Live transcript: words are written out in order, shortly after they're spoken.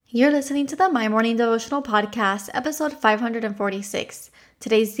You're listening to the My Morning Devotional Podcast, episode 546.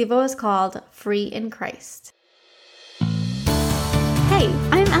 Today's Devo is called Free in Christ. Hey,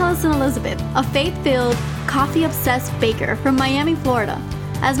 I'm Allison Elizabeth, a faith-filled, coffee-obsessed baker from Miami, Florida.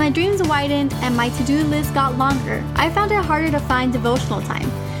 As my dreams widened and my to-do list got longer, I found it harder to find devotional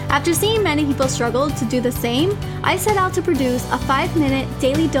time. After seeing many people struggle to do the same, I set out to produce a 5-minute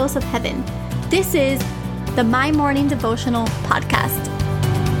daily dose of heaven. This is the My Morning Devotional Podcast.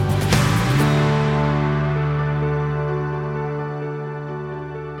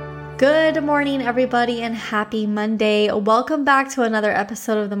 Good morning, everybody, and happy Monday. Welcome back to another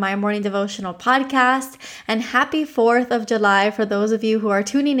episode of the My Morning Devotional Podcast, and happy 4th of July for those of you who are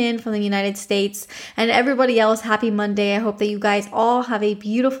tuning in from the United States, and everybody else, happy Monday. I hope that you guys all have a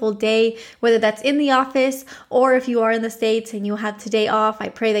beautiful day, whether that's in the office or if you are in the States and you have today off. I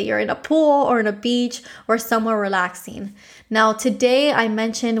pray that you're in a pool or in a beach or somewhere relaxing. Now, today I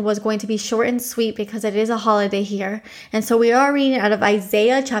mentioned was going to be short and sweet because it is a holiday here. And so we are reading out of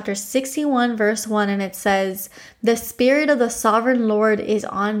Isaiah chapter 61 verse 1, and it says, "The Spirit of the Sovereign Lord is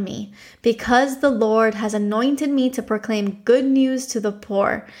on me, because the Lord has anointed me to proclaim good news to the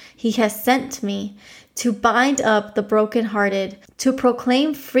poor. He has sent me to bind up the brokenhearted, to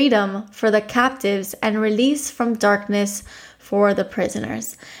proclaim freedom for the captives and release from darkness for the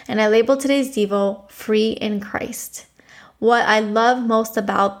prisoners." And I labeled today's Devo, Free in Christ. What I love most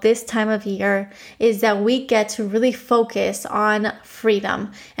about this time of year is that we get to really focus on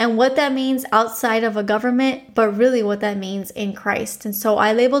freedom and what that means outside of a government, but really what that means in Christ. And so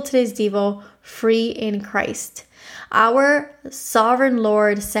I labeled today's Devo, Free in Christ. Our sovereign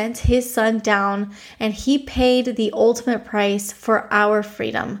Lord sent his son down and he paid the ultimate price for our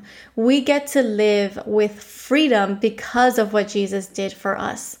freedom. We get to live with freedom because of what Jesus did for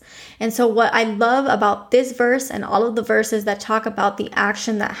us. And so what I love about this verse and all of the verses that talk about the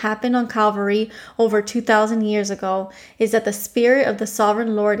action that happened on Calvary over 2,000 years ago is that the Spirit of the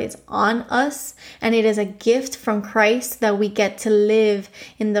Sovereign Lord is on us, and it is a gift from Christ that we get to live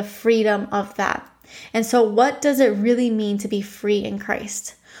in the freedom of that. And so what does it really mean to be free in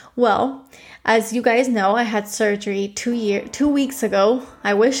Christ? Well, as you guys know, I had surgery 2 weeks ago.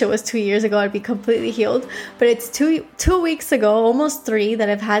 I wish it was 2 years ago. I'd be completely healed. But it's two weeks ago, almost 3, that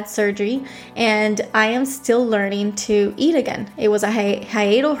I've had surgery. And I am still learning to eat again. It was a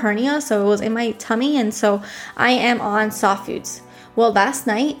hiatal hernia, so it was in my tummy. And so I am on soft foods. Well, last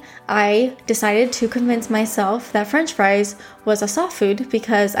night, I decided to convince myself that French fries was a soft food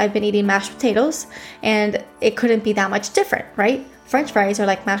because I've been eating mashed potatoes and it couldn't be that much different, right? French fries are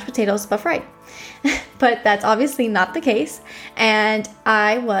like mashed potatoes but fried. But that's obviously not the case. And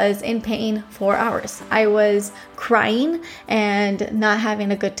I was in pain for hours. I was crying and not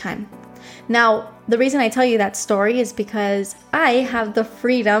having a good time. Now, the reason I tell you that story is because I have the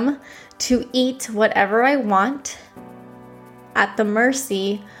freedom to eat whatever I want at the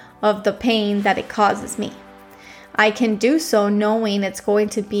mercy of the pain that it causes me. I can do so knowing it's going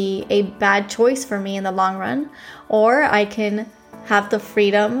to be a bad choice for me in the long run, or I can have the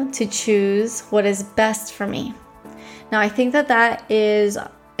freedom to choose what is best for me. Now, I think that is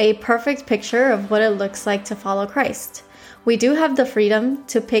a perfect picture of what it looks like to follow Christ. We do have the freedom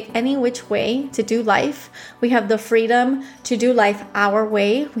to pick any which way to do life. We have the freedom to do life our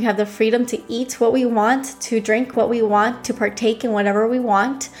way. We have the freedom to eat what we want, to drink what we want, to partake in whatever we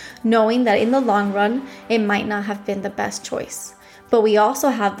want, knowing that in the long run, it might not have been the best choice. But we also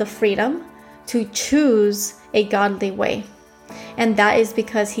have the freedom to choose a godly way. And that is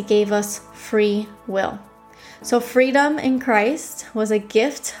because he gave us free will. So freedom in Christ was a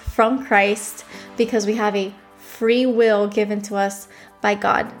gift from Christ because we have a free will given to us by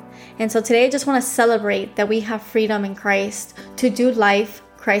God. And so today I just want to celebrate that we have freedom in Christ to do life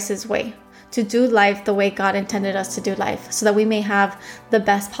Christ's way, to do life the way God intended us to do life, so that we may have the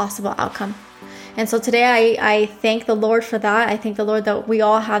best possible outcome. And so today I thank the Lord for that. I thank the Lord that we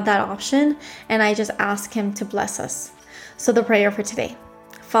all have that option, and I just ask him to bless us. So the prayer for today.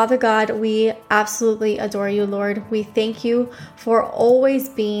 Father God, we absolutely adore you, Lord. We thank you for always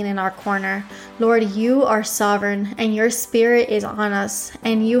being in our corner. Lord, you are sovereign and your Spirit is on us,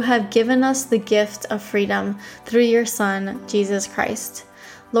 and you have given us the gift of freedom through your Son, Jesus Christ.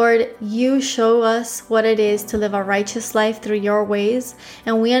 Lord, you show us what it is to live a righteous life through your ways,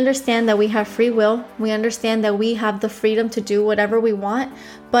 and we understand that we have free will. We understand that we have the freedom to do whatever we want,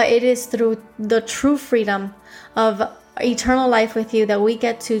 but it is through the true freedom of eternal life with you that we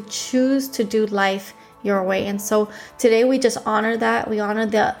get to choose to do life your way. And so today we just honor that. We honor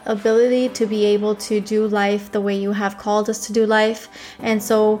the ability to be able to do life the way you have called us to do life. And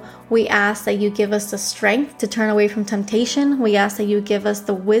so we ask that you give us the strength to turn away from temptation. We ask that you give us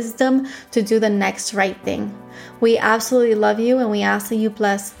the wisdom to do the next right thing. We absolutely love you, and we ask that you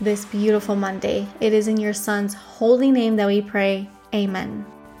bless this beautiful Monday. It is in your Son's holy name that we pray. Amen.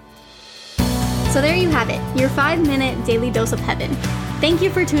 So there you have it, your 5-minute daily dose of heaven. Thank you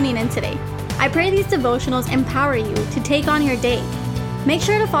for tuning in today. I pray these devotionals empower you to take on your day. Make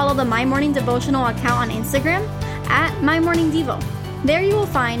sure to follow the My Morning Devotional account on Instagram at MyMorningDevo. There you will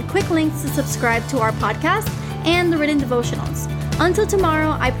find quick links to subscribe to our podcast and the written devotionals. Until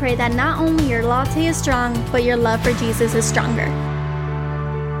tomorrow, I pray that not only your latte is strong, but your love for Jesus is stronger.